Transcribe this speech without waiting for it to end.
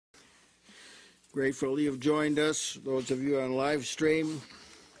Grateful you've joined us, those of you on live stream.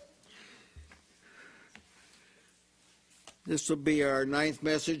 This will be our 9th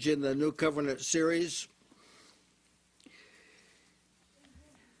message in the New Covenant series.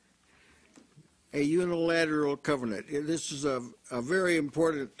 A unilateral covenant. This is a very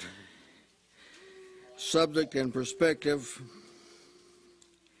important subject and perspective.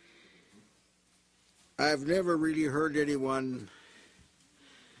 I've never really heard anyone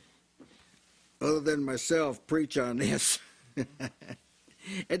other than myself preach on this.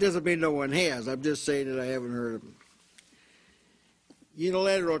 It doesn't mean no one has. I'm just saying that I haven't heard of them.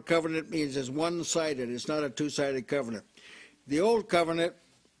 Unilateral covenant means it's one-sided. It's not a two-sided covenant. The old covenant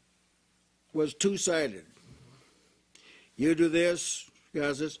was two-sided. You do this,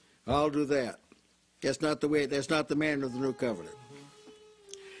 God says, I'll do that. That's not the way. That's not the manner of the new covenant.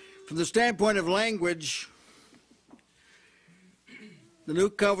 From the standpoint of language, the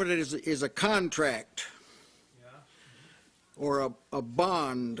new covenant is a contract or a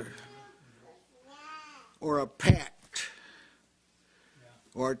bond or a pact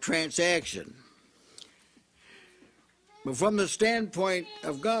or a transaction. But from the standpoint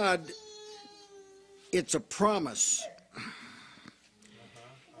of God, it's a promise.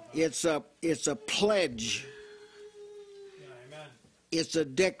 It's a pledge. It's a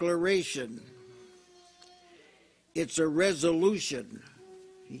declaration. It's a resolution.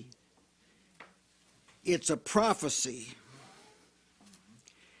 It's a prophecy.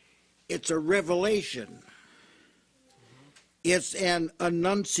 It's a revelation. It's an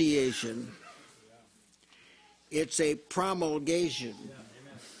annunciation. It's a promulgation.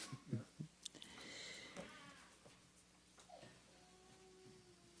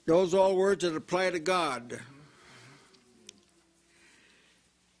 Those are all words that apply to God.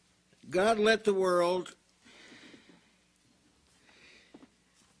 God let the world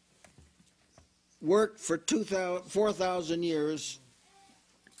work for 4,000 years,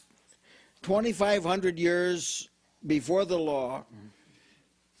 2,500 years before the law,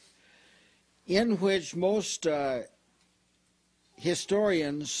 in which most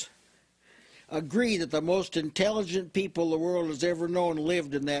historians agree that the most intelligent people the world has ever known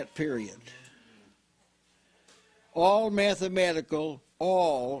lived in that period. All mathematical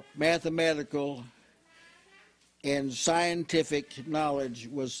and scientific knowledge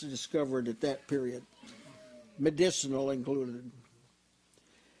was discovered at that period, medicinal included.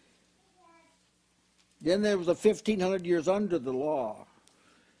 Then there was the 1,500 years under the law,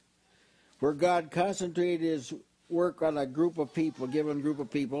 where God concentrated his work on a group of people, given group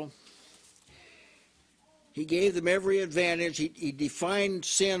of people. He gave them every advantage. He defined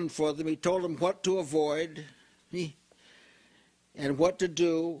sin for them. He told them what to avoid and what to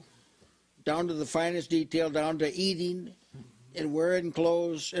do, down to the finest detail, down to eating and wearing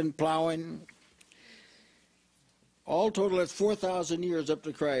clothes and plowing. All total, that's 4,000 years up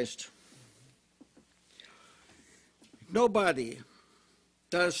to Christ. Nobody,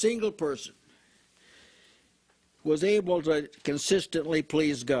 not a single person, was able to consistently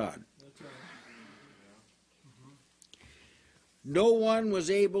please God. That's right. No one was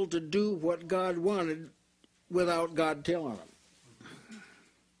able to do what God wanted without God telling them.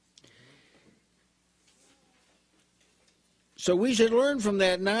 So we should learn from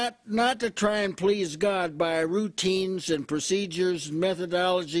that not to try and please God by routines and procedures and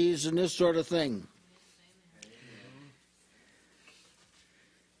methodologies and this sort of thing.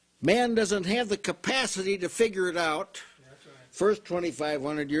 Man doesn't have the capacity to figure it out. That's right. First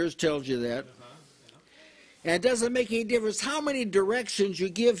 2,500 years tells you that. And it doesn't make any difference how many directions you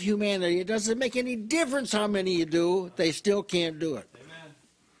give humanity. It doesn't make any difference how many you do. They still can't do it. Amen.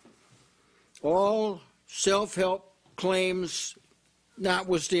 All self-help claims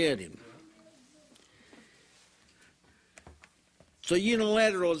notwithstanding. So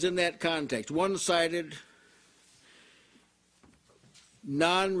unilateral is in that context. One-sided,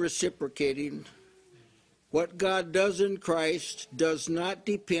 non-reciprocating. What God does in Christ does not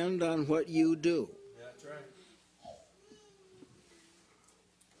depend on what you do. That's right.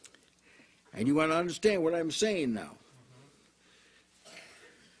 And you want to understand what I'm saying now.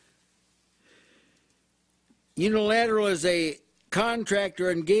 Unilateral is a contract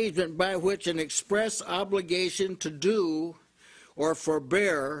or engagement by which an express obligation to do or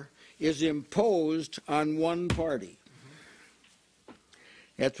forbear is imposed on one party.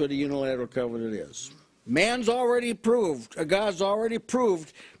 That's what a unilateral covenant is. Man's already proved, God's already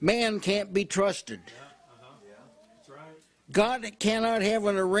proved, man can't be trusted. Yeah, that's right. God cannot have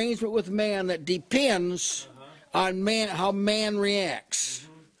an arrangement with man that depends on man, how man reacts.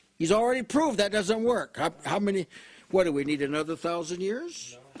 He's already proved that doesn't work. How many, what do we need, another 1,000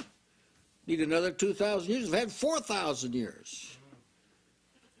 years? Need another 2,000 years. We've had 4,000 years.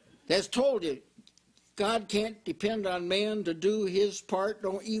 That's told you. God can't depend on man to do his part,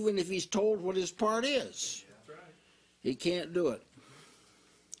 even if he's told what his part is. That's right. He can't do it.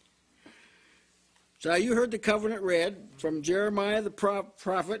 So you heard the covenant read from Jeremiah the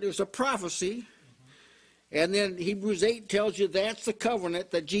prophet. It was a prophecy. And then Hebrews 8 tells you that's the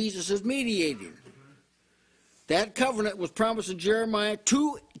covenant that Jesus is mediating. That covenant was promised in Jeremiah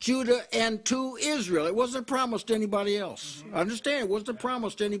to Judah and to Israel. It wasn't promised to anybody else. Understand, it wasn't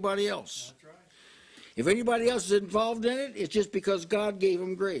promised to anybody else. That's right. If anybody else is involved in it, it's just because God gave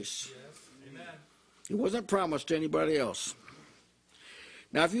them grace. Yes. Amen. It wasn't promised to anybody else.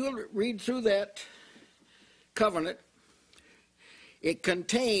 Now, if you read through that covenant, it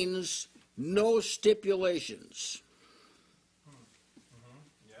contains no stipulations.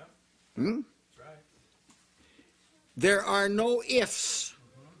 Yeah. Hmm? That's right. There are no ifs.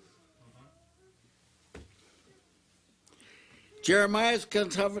 Jeremiah's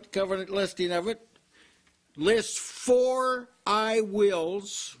covenant listing of it lists 4 I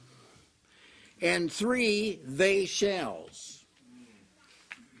wills and 3 they shalls.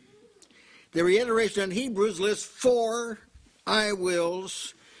 The reiteration in Hebrews lists 4 I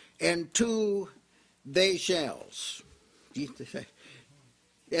wills and 2 they shalls.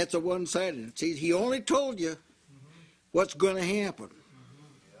 That's a one-sided. See, he only told you what's going to happen.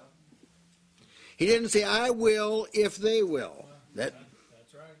 He didn't say, I will if they will. That's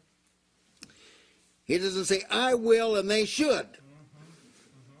right. He doesn't say, I will and they should.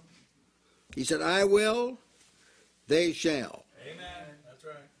 He said, I will, they shall. Amen. That's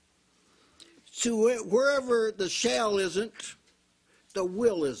right. So wherever the shall isn't, the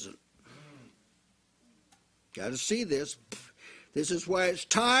will isn't. Got to see this. This is why it's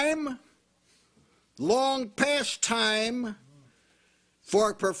time, long past time,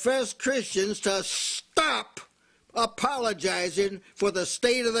 for professed Christians to stop apologizing for the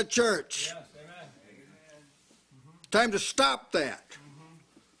state of the church. Yes. Amen. Time to stop that.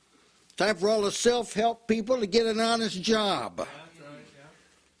 Time for all the self-help people to get an honest job. That's right.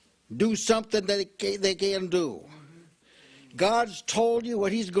 Yeah. Do something that they can do. God's told you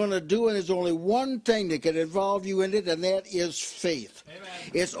what he's going to do, and there's only one thing that can involve you in it, and that is faith. Amen.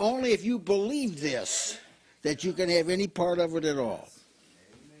 It's only if you believe this that you can have any part of it at all.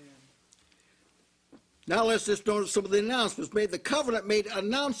 Now let's just notice some of the announcements made. The covenant made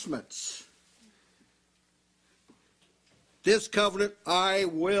announcements. This covenant I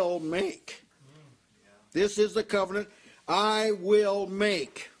will make. This is the covenant I will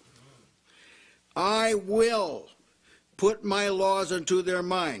make. I will put my laws into their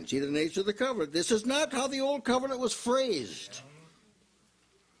minds. See the nature of the covenant. This is not how the old covenant was phrased.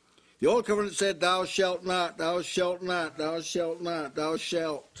 The old covenant said, thou shalt not, thou shalt not, thou shalt not, thou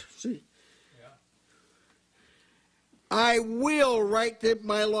shalt. See? I will write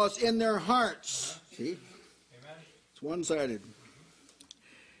my laws in their hearts. See? Amen. It's one-sided.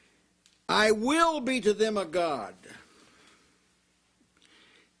 I will be to them a God.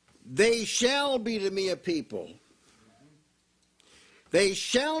 They shall be to me a people. They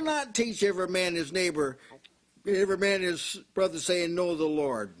shall not teach every man his neighbor, every man his brother, saying, know the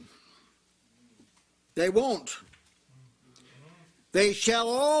Lord. They won't. They shall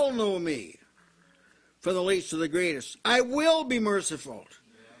all know me, from the least to the greatest. I will be merciful.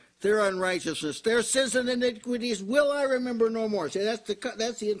 Their unrighteousness, their sins and iniquities will I remember no more. See, that's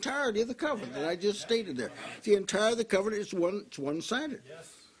the entirety of the covenant that I just stated there. The entirety of the covenant is one-sided.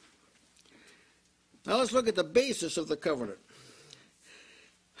 Yes. Now let's look at the basis of the covenant.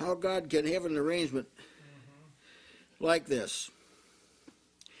 How God can have an arrangement like this.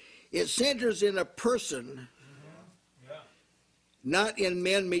 It centers in a person, not in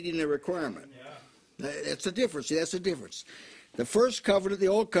men meeting a requirement. That's the difference. See, that's the difference. The first covenant, the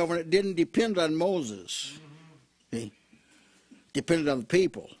old covenant, didn't depend on Moses. See? Depended on the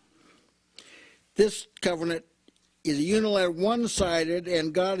people. This covenant is unilateral, one-sided,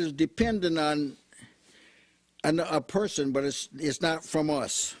 and God is dependent on a person, but it's not from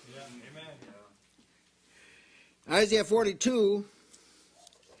us. Yeah. Amen. Isaiah 42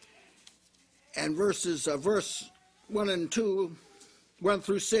 and verse 1 and 2, 1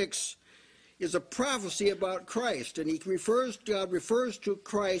 through 6, is a prophecy about Christ, and God refers to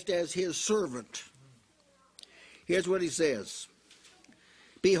Christ as his servant. Here's what he says.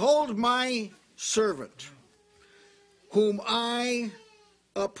 Behold my servant, whom I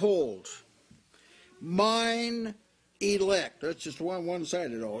uphold, mine elect. That's just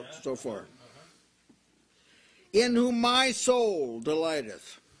one-sided all so far. In whom my soul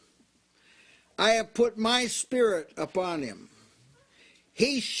delighteth. I have put my spirit upon him.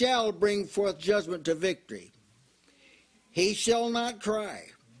 He shall bring forth judgment to victory. He shall not cry,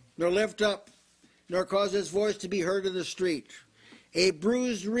 nor lift up, nor cause his voice to be heard in the street. A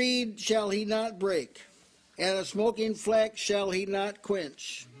bruised reed shall he not break, and a smoking flax shall he not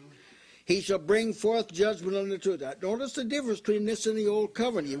quench. He shall bring forth judgment on the truth. Now, notice the difference between this and the Old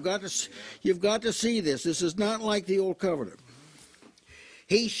Covenant. You've got to see this. This is not like the Old Covenant.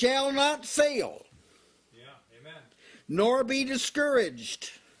 He shall not fail, nor be discouraged,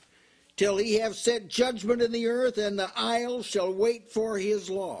 till he have set judgment in the earth, and the isles shall wait for his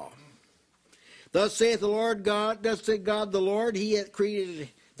law. Thus saith the Lord God, thus saith God the Lord, he hath created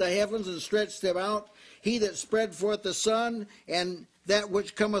the heavens and stretched them out, he that spread forth the sun, and that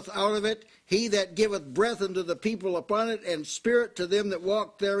which cometh out of it, he that giveth breath unto the people upon it, and spirit to them that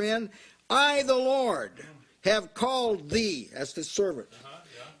walk therein. I, the Lord, have called thee, as the servant,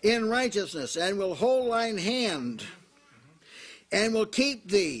 in righteousness, and will hold thine hand, and will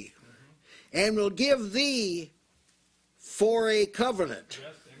keep thee, and will give thee for a covenant.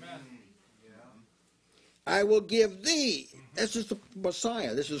 Yes, amen. I will give thee, this is the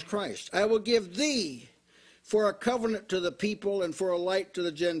Messiah, this is Christ. I will give thee for a covenant to the people and for a light to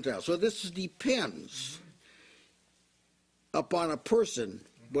the Gentiles. So this depends upon a person,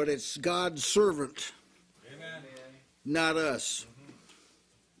 but it's God's servant, Amen. not us.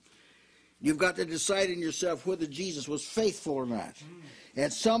 You've got to decide in yourself whether Jesus was faithful or not.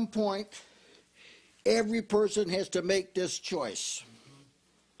 At some point, every person has to make this choice.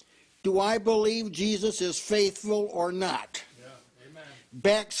 Do I believe Jesus is faithful or not? Yeah, amen.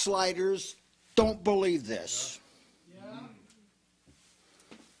 Backsliders don't believe this.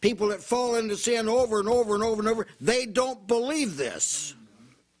 People that fall into sin over and over and over and over, they don't believe this.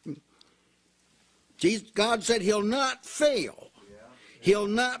 God said he'll not fail. He'll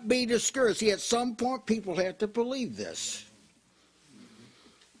not be discouraged. See, at some point, people have to believe this.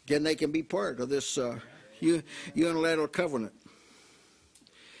 Then they can be part of this unilateral covenant.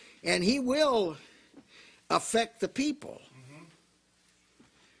 And he will affect the people.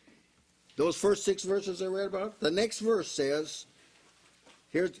 Those first 6 verses I read about, the next verse says,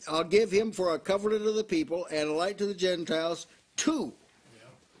 I'll give him for a covenant of the people and a light to the Gentiles,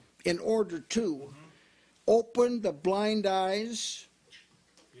 in order to open the blind eyes.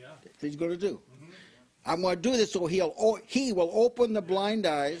 That's what he's going to do. I'm going to do this so he will open the blind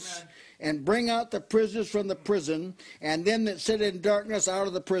eyes and bring out the prisoners from the prison, and them that sit in darkness out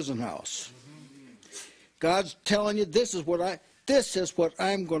of the prison house. God's telling you, this is what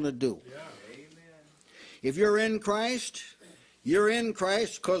I'm going to do. If you're in Christ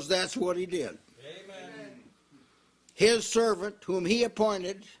because that's what he did. Amen. His servant, whom he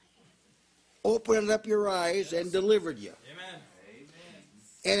appointed, opened up your eyes and delivered you. Amen.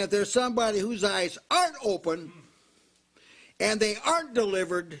 And if there's somebody whose eyes aren't open and they aren't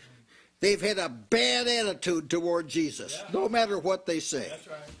delivered, they've had a bad attitude toward Jesus, no matter what they say. That's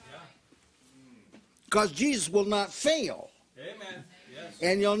right. Because Jesus will not fail. Amen. Yes.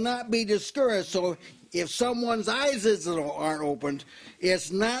 And you'll not be discouraged. So if someone's eyes aren't opened,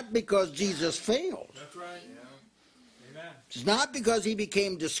 it's not because Jesus failed. That's right. Amen. It's not because he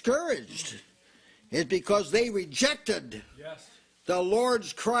became discouraged. It's because they rejected the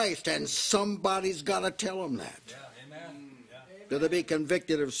Lord's Christ, and somebody's got to tell them that. Yeah. Amen. That they be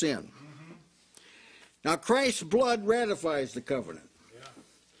convicted of sin. Now Christ's blood ratifies the covenant.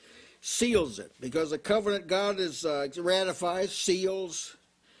 Seals it, because the covenant God is ratifies, seals,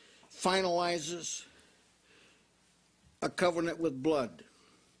 finalizes a covenant with blood.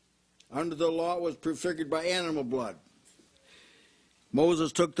 Under the law, it was prefigured by animal blood.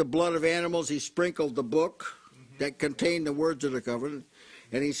 Moses took the blood of animals, he sprinkled the book that contained the words of the covenant,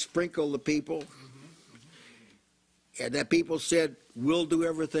 and he sprinkled the people. And that people said, we'll do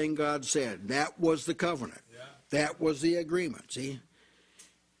everything God said. That was the covenant. That was the agreement, see?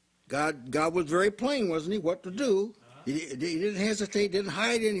 God was very plain, wasn't he, what to do. He didn't hesitate, didn't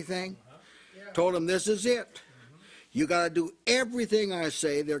hide anything. Told him, this is it. You got to do everything I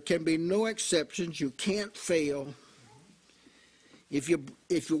say. There can be no exceptions. You can't fail. If you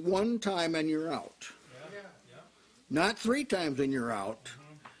one time and you're out. Not 3 times and you're out.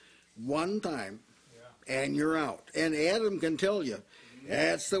 One time and you're out. And Adam can tell you,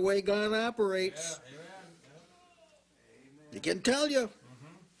 that's the way God operates. He can tell you.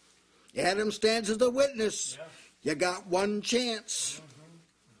 Adam stands as a witness. You got one chance.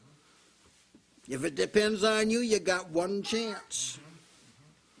 If it depends on you, you got one chance.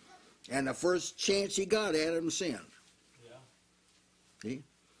 And the first chance he got, Adam sinned. See?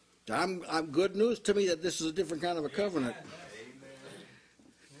 I'm good news to me that this is a different kind of a covenant.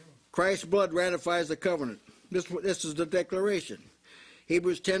 Christ's blood ratifies the covenant. This is the declaration.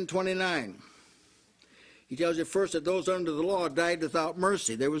 Hebrews 10:29. He tells you first that those under the law died without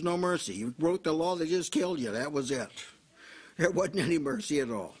mercy. There was no mercy. You broke the law, they just killed you. That was it. There wasn't any mercy at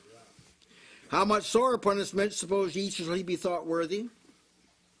all. How much sore punishment suppose ye shall he be thought worthy?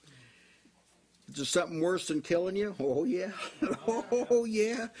 Is there something worse than killing you? Oh, yeah. Oh,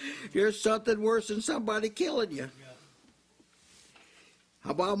 yeah. There's something worse than somebody killing you.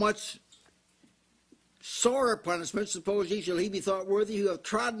 How about much sore punishment suppose ye shall he be thought worthy who have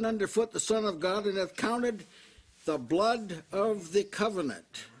trodden underfoot the Son of God and have counted the blood of the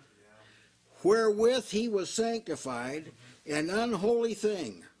covenant wherewith he was sanctified an unholy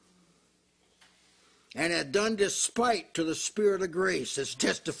thing, and had done despite to the Spirit of grace as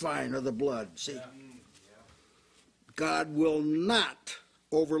testifying of the blood. See, God will not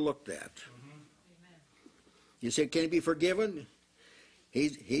overlook that. You say, can he be forgiven?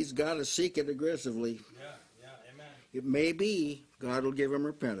 He's got to seek it aggressively. Amen. It may be God will give him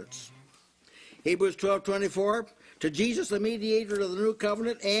repentance. Hebrews 12:24, to Jesus the mediator of the new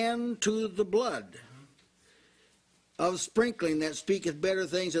covenant, and to the blood of sprinkling that speaketh better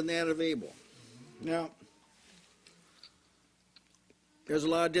things than that of Abel. Now, there's a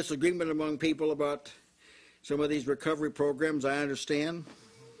lot of disagreement among people about some of these recovery programs, I understand.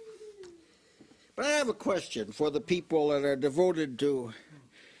 But I have a question for the people that are devoted to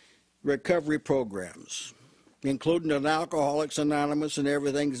recovery programs, including an Alcoholics Anonymous and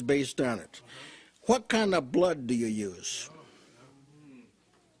everything that's based on it. What kind of blood do you use?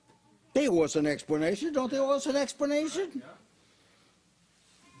 They owe us an explanation. Don't they owe us an explanation?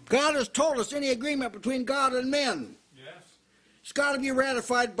 God has told us any agreement between God and men, it's got to be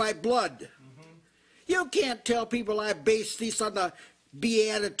ratified by blood. You can't tell people I base these on the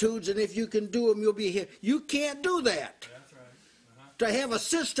Beatitudes, and if you can do them, you'll be here. You can't do that. That's right. To have a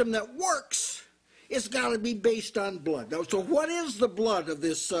system that works, it's got to be based on blood. Now, so what is the blood of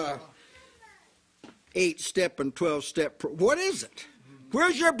this 8-step and 12-step? What is it?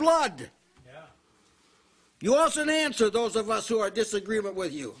 Where's your blood? You also answer those of us who are in disagreement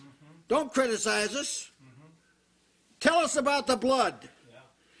with you. Don't criticize us. Tell us about the blood.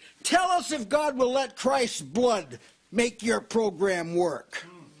 Tell us if God will let Christ's blood make your program work.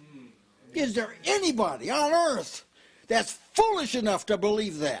 Is there anybody on earth that's foolish enough to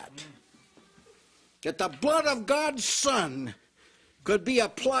believe that? That the blood of God's Son could be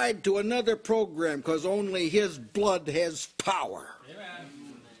applied to another program because only his blood has power.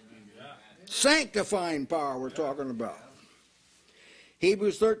 Sanctifying power we're talking about.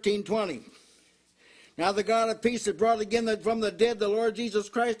 Hebrews 13:20. Now the God of peace that brought again from the dead the Lord Jesus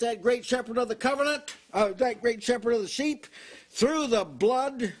Christ, that great shepherd of the covenant, that great shepherd of the sheep, through the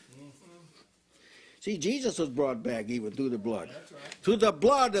blood. See, Jesus was brought back even through the blood. That's right. Through the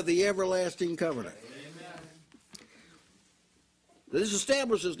blood of the everlasting covenant. Amen. This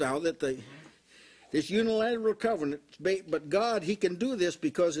establishes now that this unilateral covenant, but God, he can do this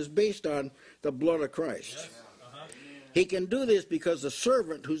because it's based on the blood of Christ. Yes. He can do this because the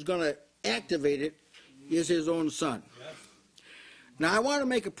servant who's going to activate it is his own Son. Yes. Now, I want to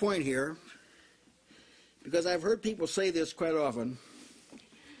make a point here, because I've heard people say this quite often.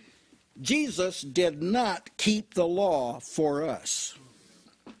 Jesus did not keep the law for us.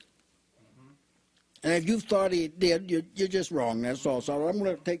 And if you thought he did, you're just wrong. That's all. So I'm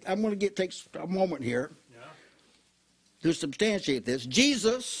going to take a moment here to substantiate this.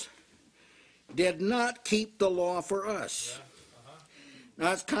 Jesus did not keep the law for us.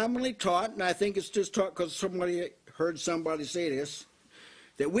 Now, it's commonly taught, and I think it's just taught because somebody heard somebody say this,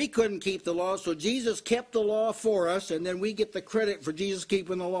 that we couldn't keep the law, so Jesus kept the law for us, and then we get the credit for Jesus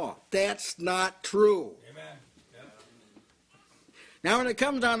keeping the law. That's not true. Amen. Now, when it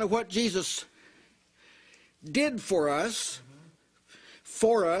comes down to what Jesus did for us,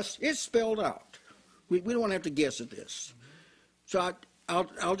 it's spelled out. We don't want to have to guess at this. So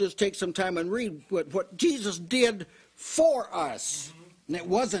I'll just take some time and read what Jesus did for us. And it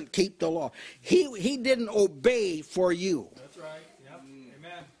wasn't keep the law. He didn't obey for you. That's right. Yep.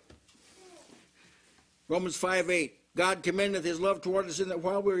 Amen. Romans 5:8. God commendeth his love toward us in that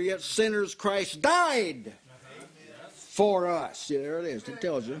while we were yet sinners, Christ died for us. Yeah, there it is. It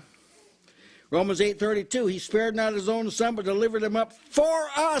tells you. Romans 8:32. He spared not his own Son, but delivered him up for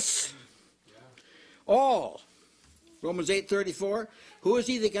us all. Romans 8:34. Who is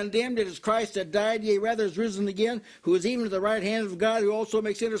he that condemned? It is Christ that died, yea, rather is risen again, who is even at the right hand of God, who also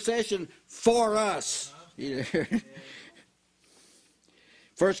makes intercession for us. 1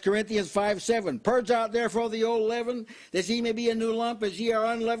 Corinthians 5:7. Purge out therefore the old leaven, that ye may be a new lump, as ye are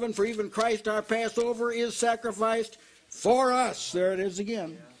unleavened, for even Christ our Passover is sacrificed for us. There it is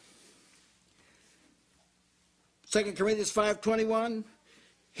again. 2 Corinthians 5:21.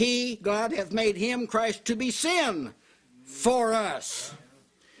 God hath made him, Christ, to be sin for us,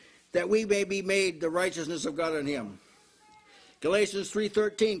 that we may be made the righteousness of God in him. Galatians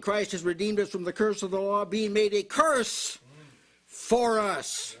 3:13, Christ has redeemed us from the curse of the law, being made a curse for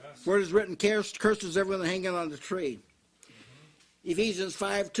us. For it is written, cursed is everyone hanging on the tree. Ephesians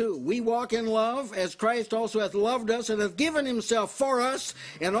 5:2, we walk in love as Christ also hath loved us and hath given himself for us,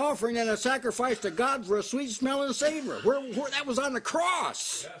 an offering and a sacrifice to God for a sweet smell and savor. That was on the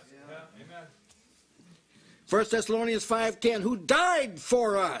cross. Yes. Yeah. Amen. 1 Thessalonians 5:10, who died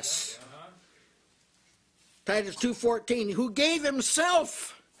for us. Titus 2:14, who gave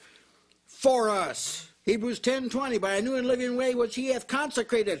himself for us. Hebrews 10:20, by a new and living way which he hath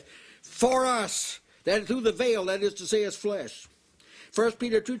consecrated for us, that through the veil, that is to say, his flesh. 1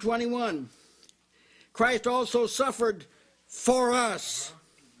 Peter 2:21, Christ also suffered for us.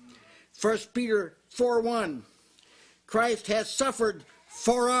 1 Peter 4:1, Christ has suffered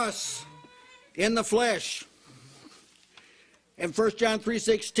for us in the flesh. And 1 John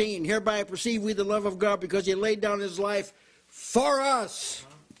 3:16, hereby perceive we the love of God, because he laid down his life for us.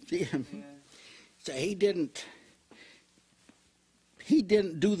 See, so he didn't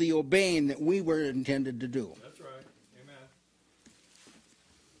do the obeying that we were intended to do. That's right. Amen.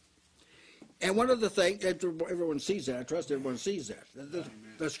 And one of the things, everyone sees that, I trust everyone sees that.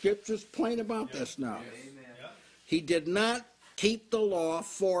 The scripture's plain about this now. Yeah. He did not keep the law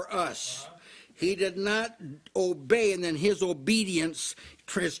for us. He did not obey, and then his obedience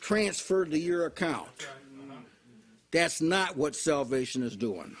is transferred to your account. That's right. That's not what salvation is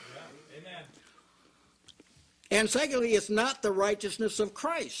doing. Yeah. Amen. And secondly, it's not the righteousness of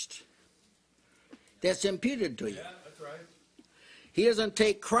Christ that's imputed to you. Yeah, that's right. He doesn't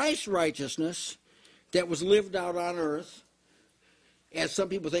take Christ's righteousness that was lived out on earth, as some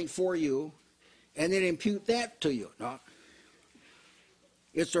people think, for you, and then impute that to you. No.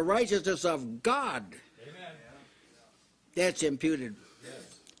 It's the righteousness of God Amen. that's imputed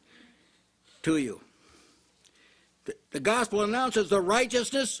to you. The gospel announces the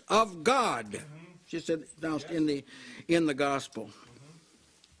righteousness of God. Just announced in the gospel.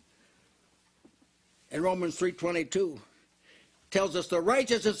 And Romans 3:22 tells us the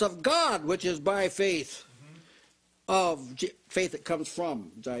righteousness of God, which is by faith, faith that comes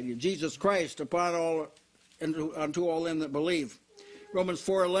from Jesus Christ upon all and unto all them that believe. Romans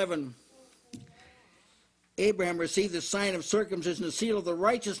 4:11, Abraham received the sign of circumcision, the seal of the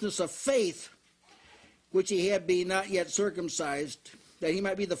righteousness of faith, which he had being not yet circumcised, that he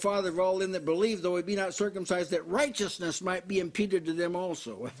might be the father of all them that believe, though he be not circumcised, that righteousness might be imputed to them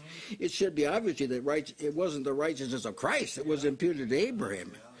also. It should be obviously that it wasn't the righteousness of Christ that was imputed to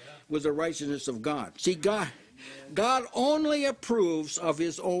Abraham. It was the righteousness of God. See, God only approves of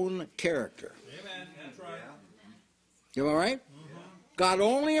his own character. Amen. That's right. You all right? God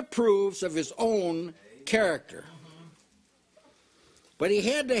only approves of his own character. But he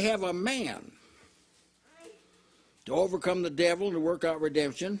had to have a man to overcome the devil and to work out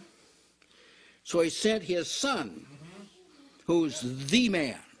redemption. So he sent his son, who's the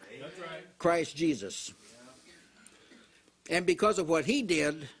man, That's right. Christ Jesus. And because of what he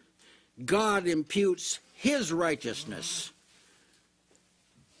did, God imputes his righteousness,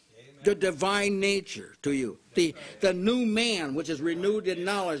 the divine nature to you. The new man, which is renewed in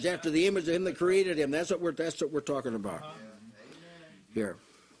knowledge after the image of him that created him. That's what we're talking about here.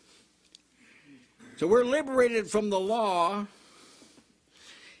 So we're liberated from the law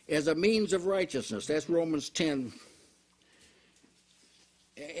as a means of righteousness. That's Romans 10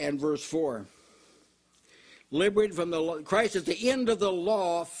 and verse 4. Liberated from the law. Christ is the end of the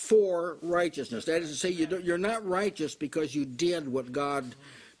law for righteousness. That is to say, you're not righteous because you did what God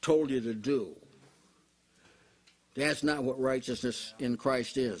told you to do. That's not what righteousness in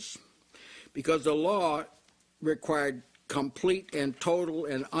Christ is. Because the law required complete and total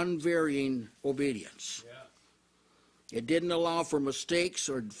and unvarying obedience. Yeah. It didn't allow for mistakes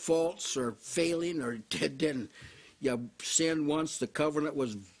or faults or failing, or it didn't. You sinned once, the covenant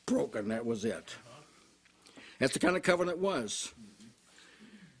was broken, that was it. That's the kind of covenant it was.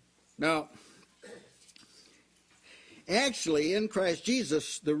 Now, actually, in Christ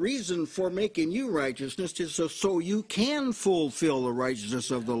Jesus, the reason for making you righteousness is so you can fulfill the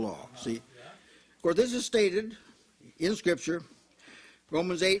righteousness of the law. See? Of course, this is stated in Scripture,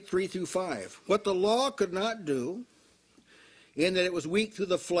 Romans 8, 3 through 5. What the law could not do, in that it was weak through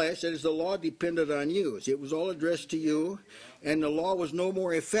the flesh, that is, the law depended on you. See, it was all addressed to you, and the law was no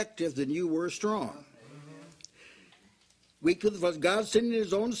more effective than you were strong. Weak through the flesh, God sending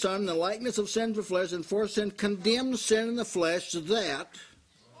his own Son in the likeness of sinful flesh, and for sin condemned sin in the flesh, that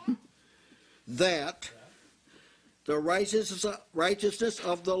the the righteousness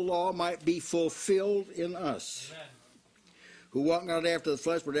of the law might be fulfilled in us, Amen. who walk not after the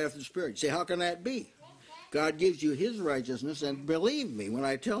flesh, but after the Spirit. You say, how can that be? God gives you his righteousness, and believe me when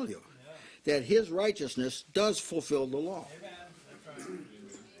I tell you that his righteousness does fulfill the law. Amen. That's right.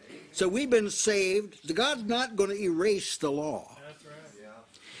 So we've been saved. God's not going to erase the law. That's right.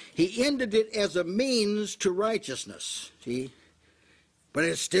 He ended it as a means to righteousness, see? But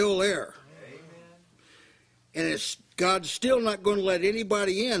it's still there. And God's still not going to let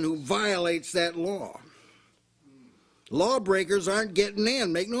anybody in who violates that law. Lawbreakers aren't getting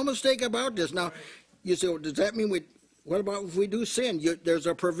in. Make no mistake about this. Now, you say, well, does that mean what about if we do sin? There's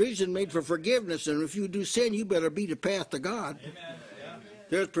a provision made for forgiveness, and if you do sin, you better beat a path to God. Amen. Yeah.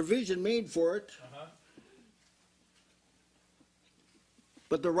 There's provision made for it.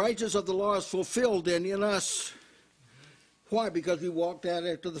 But the righteousness of the law is fulfilled in us. Why? Because we walked out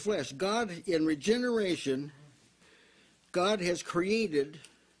after the flesh. God, in regeneration, God has created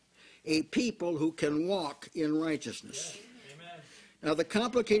a people who can walk in righteousness. Amen. Now, the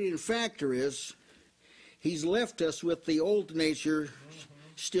complicating factor is he's left us with the old nature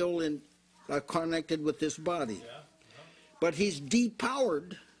still connected with this body. But he's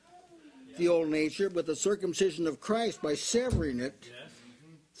depowered the old nature with the circumcision of Christ by severing it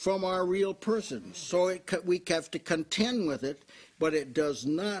from our real person. So we have to contend with it, but it does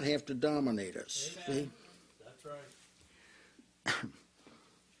not have to dominate us. See? That's right.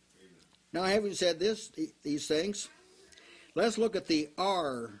 Now, having said these things, let's look at the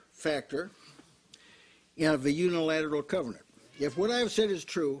R factor of the unilateral covenant. If what I've said is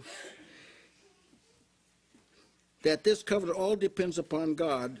true, that this covenant all depends upon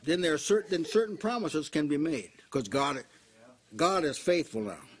God, then certain promises can be made, because God is faithful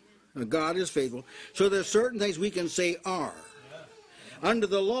now. God is faithful. So there's certain things we can say are. Under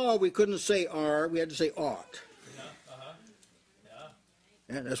the law, we couldn't say are, we had to say ought.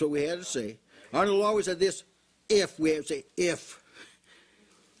 And that's what we had to say. Under the law, we said this, if, we had to say if.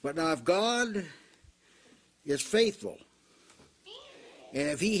 But now if God is faithful, and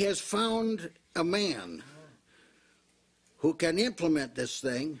if he has found a man who can implement this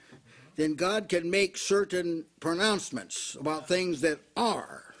thing, then God can make certain pronouncements about things that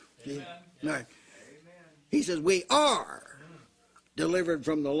are. See? Right. He says, we are delivered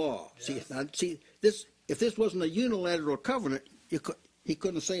from the law. Yes. See, this, if this wasn't a unilateral covenant, he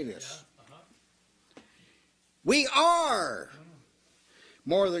couldn't say this. We are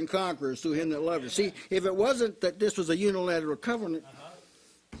more than conquerors through him that loved us. See, if it wasn't that this was a unilateral covenant,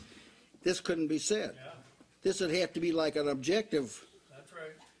 this couldn't be said. This would have to be like an objective. That's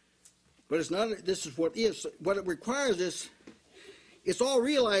right. But it's not. This is what is. What it requires is, it's all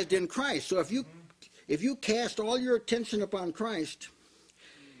realized in Christ. So if you cast all your attention upon Christ,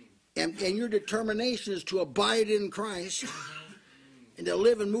 and your determination is to abide in Christ, and to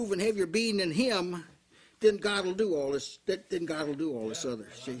live and move and have your being in Him, then God will do all this. Then God will do all this other.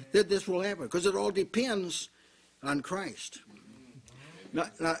 See, this will happen because it all depends on Christ. Now,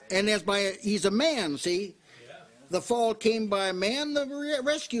 and He's a man. See, the fall came by man. The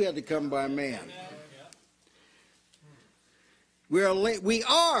rescue had to come by man. We are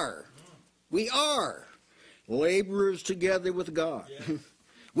laborers together with God.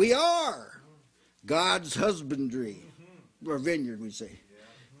 We are God's husbandry, or vineyard, we say.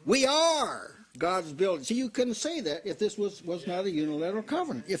 We are God's building. See, you couldn't say that if this was not a unilateral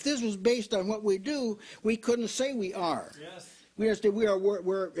covenant. If this was based on what we do, we couldn't say we are. Yes. We understand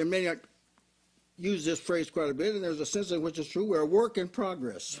we're and many use this phrase quite a bit, and there's a sense in which it's true. We're a work in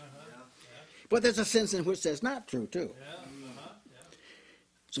progress. But there's a sense in which that's not true, too.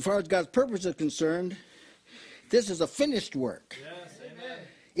 So far as God's purpose is concerned, this is a finished work. Yes. Amen.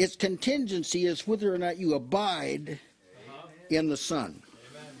 Its contingency is whether or not you abide in the Son.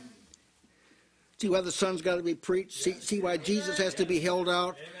 Amen. See why the Son's got to be preached? See why Jesus has to be held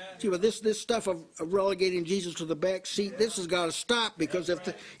out? Amen. See why this stuff of relegating Jesus to the back seat, this has got to stop, because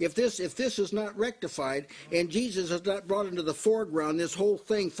if this is not rectified and Jesus is not brought into the foreground, this whole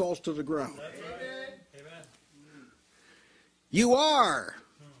thing falls to the ground. That's right. Amen. You are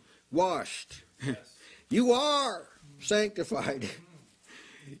washed. Yes. You are sanctified.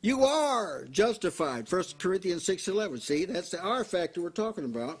 You are justified. 1 Corinthians 6:11. See, that's the R factor we're talking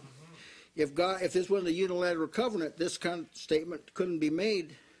about. If this wasn't a unilateral covenant, this kind of statement couldn't be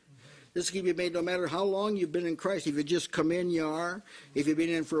made. This can be made no matter how long you've been in Christ. If you just come in, you are. If you've been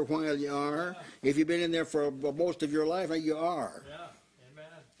in for a while, you are. If you've been in there for most of your life, you are. Yeah.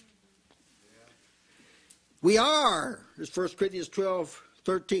 Amen. We are. It's 1 Corinthians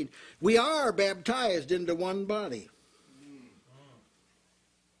 12:13. We are baptized into one body.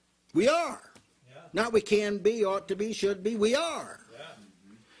 We are. Yeah. Not we can be, ought to be, should be. We are. Yeah.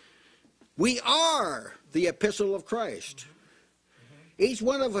 We are the epistle of Christ. Each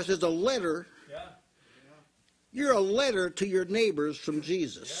one of us is a letter. Yeah. You're a letter to your neighbors from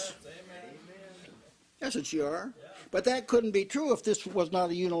Jesus. Yes. Amen. That's what you are. Yeah. But that couldn't be true if this was not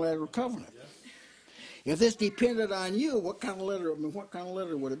a unilateral covenant. Yeah. If this depended on you, what kind of letter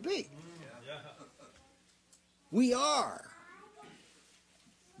would it be? Yeah. We are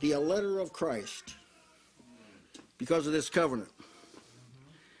the letter of Christ because of this covenant.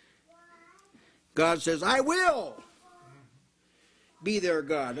 God says, I will be their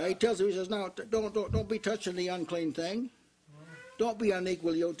God. He tells him, he says, now don't be touching the unclean thing. Don't be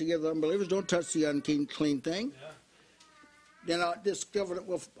unequally yoked together with unbelievers. Don't touch the unclean thing. Yeah. Then this covenant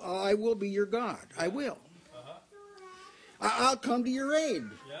will, I will be your God. I will. Uh-huh. I'll come to your aid.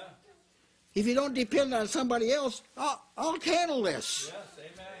 Yeah. If you don't depend on somebody else, I'll handle this. Yes.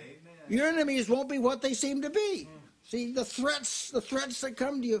 Amen. Your enemies won't be what they seem to be. See, the threats that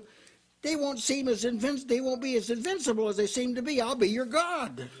come to you, they won't be as invincible as they seem to be. I'll be your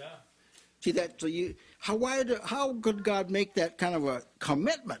God. Yeah. See that? So how could God make that kind of a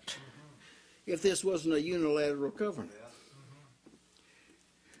commitment if this wasn't a unilateral covenant?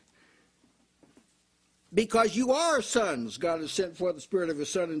 Because you are sons, God has sent forth the Spirit of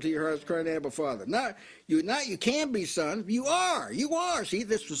His Son into your hearts, crying, Abba, Father. Not you can be sons. You are. See,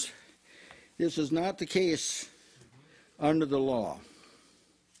 this is not the case under the law.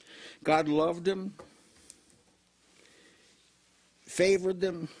 God loved them, favored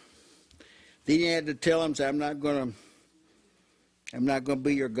them. Then He had to tell them, say, I'm not going to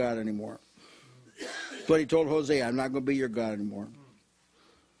be your God anymore. That's what He told Hosea. I'm not going to be your God anymore.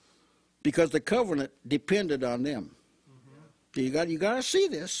 Because the covenant depended on them. You got to see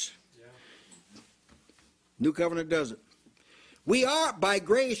this. Yeah. New covenant does it. We are, by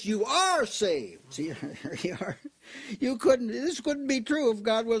grace, you are saved. See, you are. This couldn't be true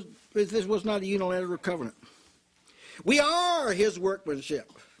if this was not a unilateral covenant. We are His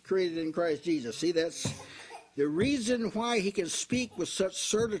workmanship, created in Christ Jesus. See, that's the reason why He can speak with such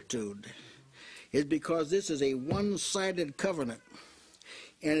certitude is because this is a one-sided covenant.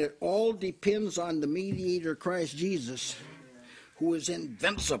 And it all depends on the mediator, Christ Jesus, who is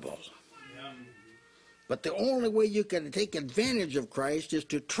invincible. Yeah. But the only way you can take advantage of Christ is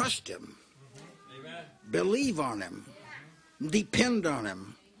to trust Him, Amen. believe on Him, depend on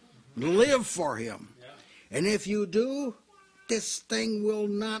Him, live for Him. Yeah. And if you do, this thing will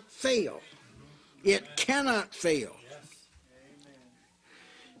not fail. It cannot fail. Yes.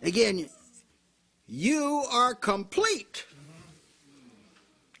 Again, you are complete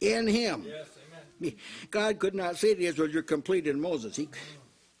in Him. Yes. Amen. God could not say to Israel, you're complete in Moses.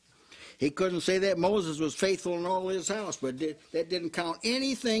 He couldn't say that Moses was faithful in all his house, but that didn't count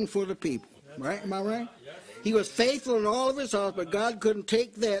anything for the people. Right? Am I right? Yes. He was faithful in all of his house, but God couldn't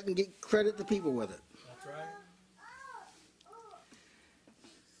take that and credit the people with it. That's right.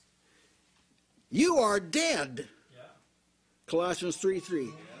 You are dead, Yeah. Colossians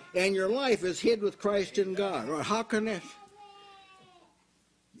 3:3, and your life is hid with Christ in God. Or how can that?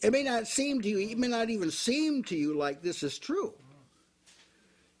 It may not seem to you, it may not even seem to you like this is true.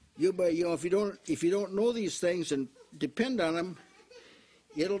 But if you don't know these things and depend on them,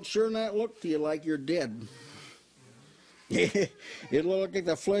 it'll sure not look to you like you're dead. It'll look like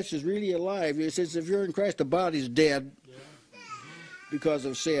the flesh is really alive. It says if you're in Christ, the body's dead because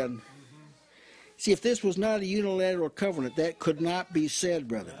of sin. See, if this was not a unilateral covenant, that could not be said,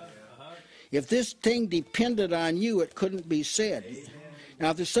 brother. If this thing depended on you, it couldn't be said. Now,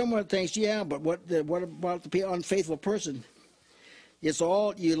 if there's someone that thinks, yeah, but what about the unfaithful person? It's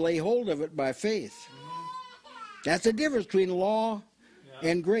all, you lay hold of it by faith. That's the difference between law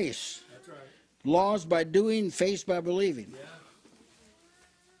and grace. That's right. Law is by doing, faith by believing. Yeah.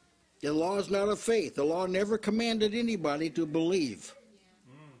 The law is not of faith. The law never commanded anybody to believe.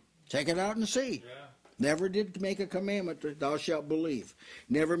 Check it out and see. Yeah. Never did make a commandment that thou shalt believe.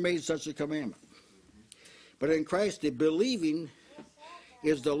 Never made such a commandment. But in Christ, the believing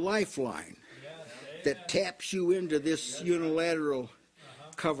is the lifeline that taps you into this unilateral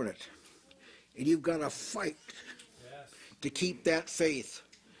covenant. And you've got to fight to keep that faith.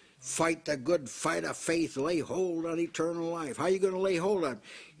 Fight the good fight of faith. Lay hold on eternal life. How are you going to lay hold on it?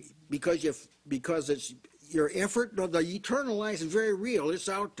 Because it's your effort. No, the eternal life is very real. It's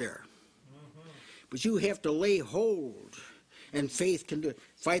out there. But you have to lay hold. And faith can do it.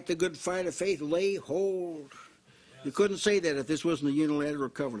 Fight the good fight of faith. Lay hold. You couldn't say that if this wasn't a unilateral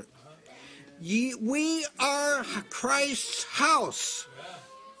covenant. We are Christ's house.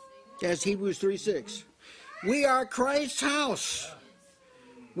 That's Hebrews 3:6. We are Christ's house.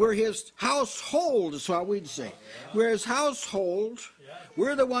 We're his household, is what we'd say. We're his household.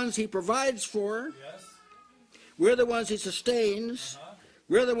 We're the ones he provides for. Yes. We're the ones he sustains.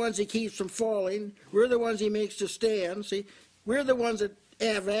 We're the ones he keeps from falling. We're the ones he makes to stand. See, we're the ones that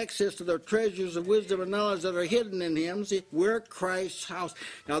have access to the treasures of wisdom and knowledge that are hidden in him. See, we're Christ's house.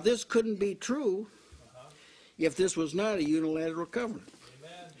 Now, this couldn't be true if this was not a unilateral covenant.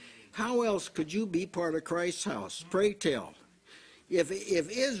 Amen. How else could you be part of Christ's house? Pray tell. If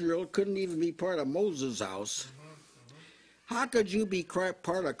Israel couldn't even be part of Moses' house, how could you be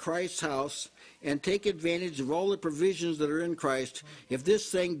part of Christ's house and take advantage of all the provisions that are in Christ if this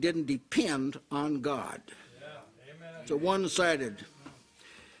thing didn't depend on God? Yeah. Amen. It's a one-sided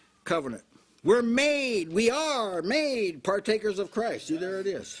covenant. We are made partakers of Christ. See, there it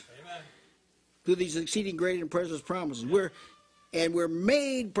is. Amen. Through these exceeding great and precious promises. We're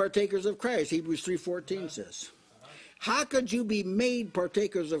made partakers of Christ, Hebrews 3:14 says. How could you be made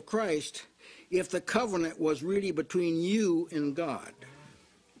partakers of Christ if the covenant was really between you and God?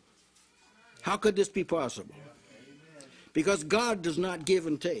 How could this be possible? Because God does not give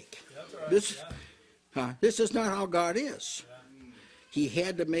and take. This is not how God is. He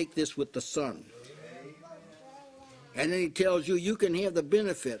had to make this with the Son. And then he tells you, you can have the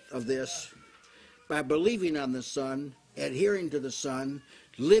benefit of this by believing on the Son, adhering to the Son,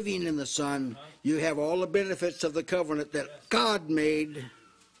 living in the Son. You have all the benefits of the covenant that God made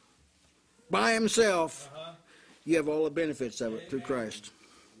by himself. You have all the benefits of it through Christ.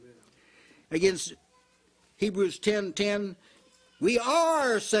 Against Hebrews 10:10, we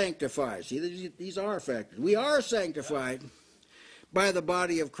are sanctified. See, these are factors. We are sanctified by the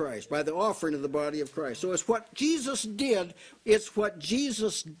body of Christ, by the offering of the body of Christ. So it's what Jesus did. It's what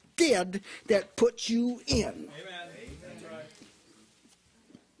Jesus did that puts you in. Amen. That's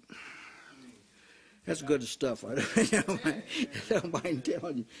right. That's good stuff. I don't mind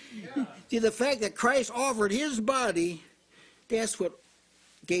telling you. See, the fact that Christ offered his body, that's what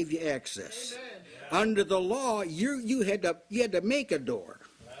gave you access. Under the law, you had to make a door.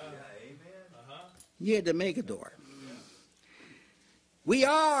 You had to make a door. We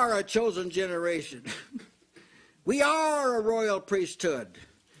are a chosen generation. We are a royal priesthood.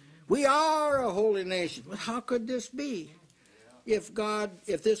 We are a holy nation. But how could this be if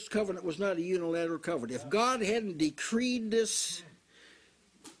this covenant was not a unilateral covenant? If God hadn't decreed this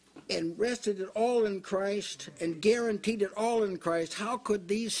and rested it all in Christ and guaranteed it all in Christ, how could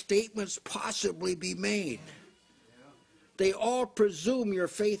these statements possibly be made? They all presume your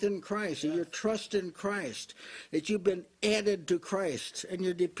faith in Christ and your trust in Christ, that you've been added to Christ and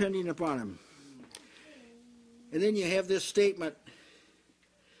you're depending upon him. And then you have this statement,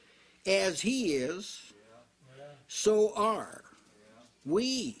 as he is, so are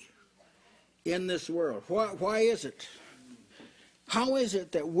we in this world. Why is it? How is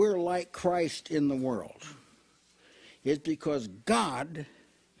it that we're like Christ in the world? It's because God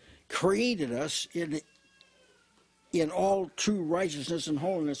created us in all true righteousness and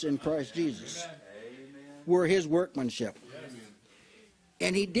holiness in Christ Jesus. We're his workmanship.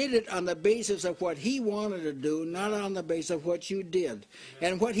 And he did it on the basis of what he wanted to do, not on the basis of what you did.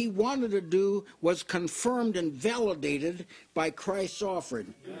 And what he wanted to do was confirmed and validated by Christ's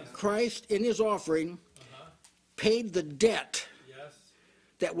offering. Christ, in his offering, paid the debt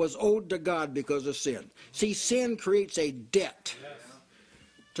that was owed to God because of sin. See, sin creates a debt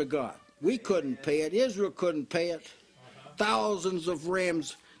to God. We couldn't pay it. Israel couldn't pay it. Thousands of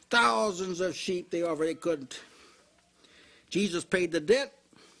rams, thousands of sheep they offered. They couldn't. Jesus paid the debt.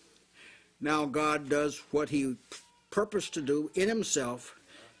 Now God does what he purposed to do in himself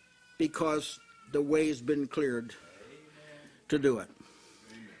because the way's been cleared to do it.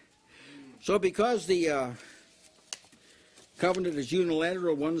 So because the covenant is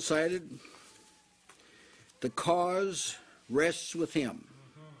unilateral, one-sided, the cause rests with him.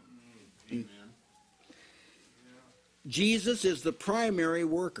 Amen. Jesus is the primary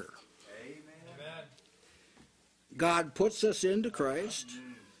worker. Amen. God puts us into Christ,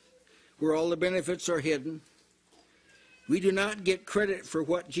 where all the benefits are hidden. We do not get credit for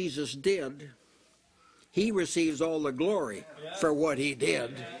what Jesus did. He receives all the glory for what he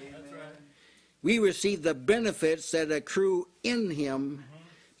did. We receive the benefits that accrue in him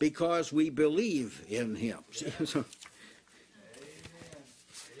because we believe in him.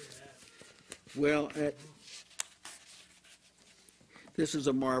 Well, this is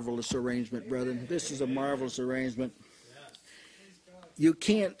a marvelous arrangement, brethren. This is a marvelous arrangement. You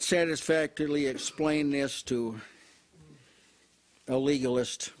can't satisfactorily explain this to a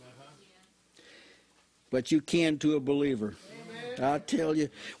legalist, but you can to a believer. I tell you,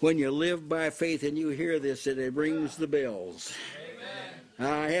 when you live by faith and you hear this, it rings the bells.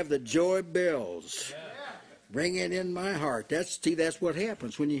 I have the joy bells ringing in my heart. That's what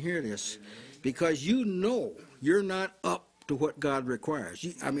happens when you hear this. Because you know you're not up to what God requires.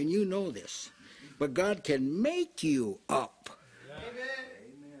 You know this. But God can make you up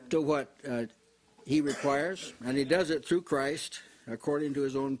to what He requires. And He does it through Christ according to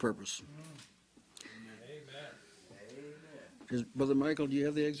His own purpose. Amen. Brother Michael, do you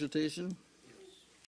have the exhortation?